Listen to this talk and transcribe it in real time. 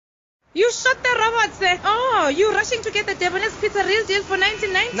You shot the robots there. Oh, you rushing to get the Debonairs Pizza real deal for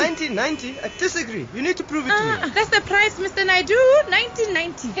 1990. 1990? I disagree. You need to prove it to me. That's the price, Mr. Naidu.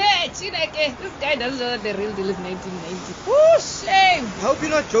 1990. Hey, Chineke, this guy doesn't know that the real deal is 1990. Oh, shame. I hope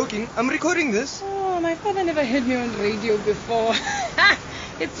you're not joking. I'm recording this. Oh, my father never heard me on radio before.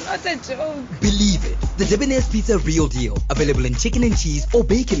 It's not a joke. Believe it. The Debonairs Pizza Real Deal. Available in chicken and cheese or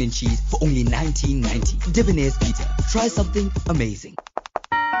bacon and cheese for only $19.90. Debonairs Pizza. Try something amazing.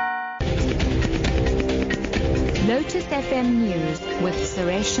 Lotus FM News with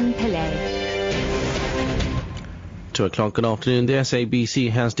Sureshan Pillay. 2 o'clock, good afternoon. The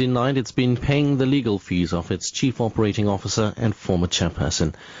SABC has denied it's been paying the legal fees of its chief operating officer and former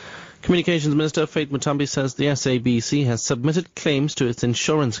chairperson. Communications Minister Faith Muthambi says the SABC has submitted claims to its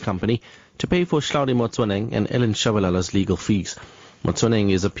insurance company to pay for Hlaudi Motsoeneng and Ellen Shabalala's legal fees.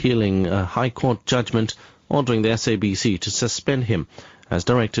 Motsoeneng is appealing a High Court judgment ordering the SABC to suspend him as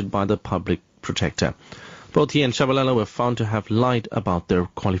directed by the Public Protector. Both he and Shabalala were found to have lied about their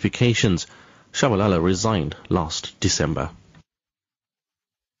qualifications. Shabalala resigned last December.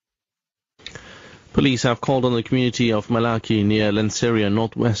 Police have called on the community of Malaki near Lanseria,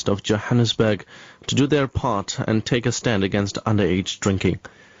 northwest of Johannesburg, to do their part and take a stand against underage drinking.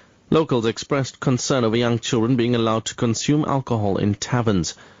 Locals expressed concern over young children being allowed to consume alcohol in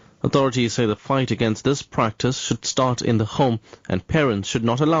taverns. Authorities say the fight against this practice should start in the home, and parents should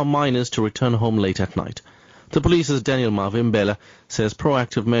not allow minors to return home late at night. The police's Daniel Mavimbela says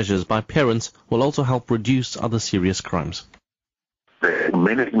proactive measures by parents will also help reduce other serious crimes. The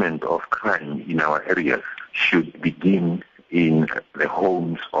management of crime in our areas should begin in the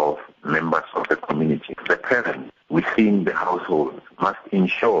homes of members of the community. The parents within the household must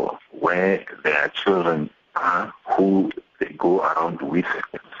ensure where their children are, who they go around with.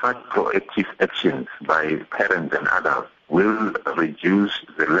 Such proactive actions by parents and adults will reduce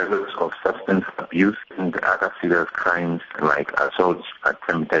the levels of substance abuse and other serious crimes like assault,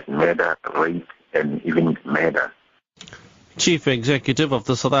 attempted murder, rape, and even murder. Chief Executive of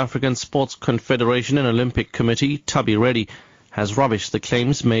the South African Sports Confederation and Olympic Committee, Tubby Reddy, has rubbished the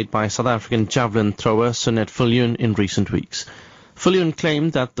claims made by South African javelin thrower Sunette Viljoen in recent weeks. Viljoen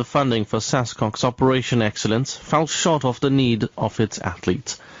claimed that the funding for SASCOC's Operation Excellence fell short of the need of its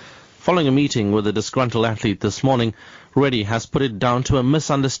athletes. Following a meeting with a disgruntled athlete this morning, Reddy has put it down to a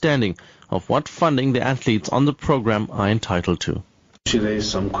misunderstanding of what funding the athletes on the program are entitled to. She raised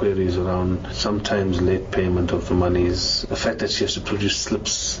some queries around sometimes late payment of the monies, the fact that she has to produce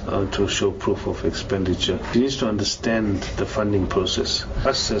slips to show proof of expenditure. She needs to understand the funding process.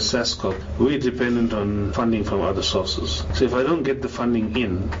 Us as SASCOC, we're dependent on funding from other sources. So if I don't get the funding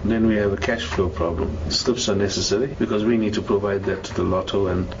in, then we have a cash flow problem. Slips are necessary because we need to provide that to the Lotto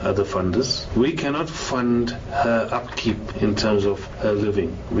and other funders. We cannot fund her upkeep in terms of her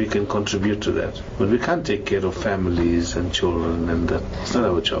living. We can contribute to that, but we can't take care of families and children, and it's not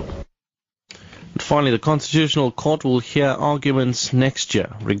our job. And finally, the Constitutional Court will hear arguments next year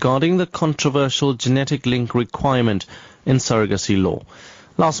regarding the controversial genetic link requirement in surrogacy law.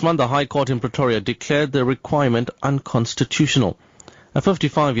 Last month, the High Court in Pretoria declared the requirement unconstitutional. A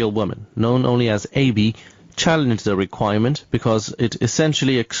 55-year-old woman, known only as AB, challenged the requirement because it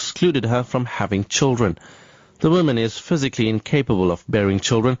essentially excluded her from having children. The woman is physically incapable of bearing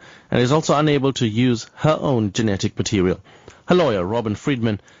children and is also unable to use her own genetic material. Her lawyer, Robin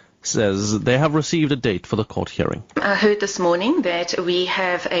Friedman, says they have received a date for the court hearing. I heard this morning that we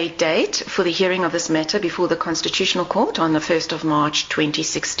have a date for the hearing of this matter before the Constitutional Court on the 1st of March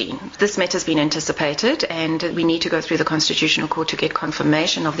 2016. This matter has been anticipated and we need to go through the Constitutional Court to get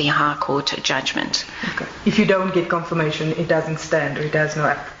confirmation of the High Court judgment. Okay. If you don't get confirmation, it doesn't stand, or it has no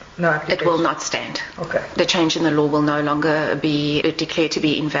application? It will not stand. Okay. The change in the law will no longer be declared to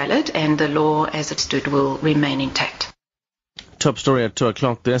be invalid, and the law as it stood will remain intact. Top story at 2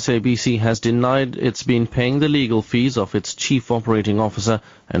 o'clock. The SABC has denied it's been paying the legal fees of its chief operating officer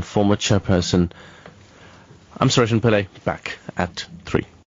and former chairperson. I'm Sureshan Pillay, back at 3.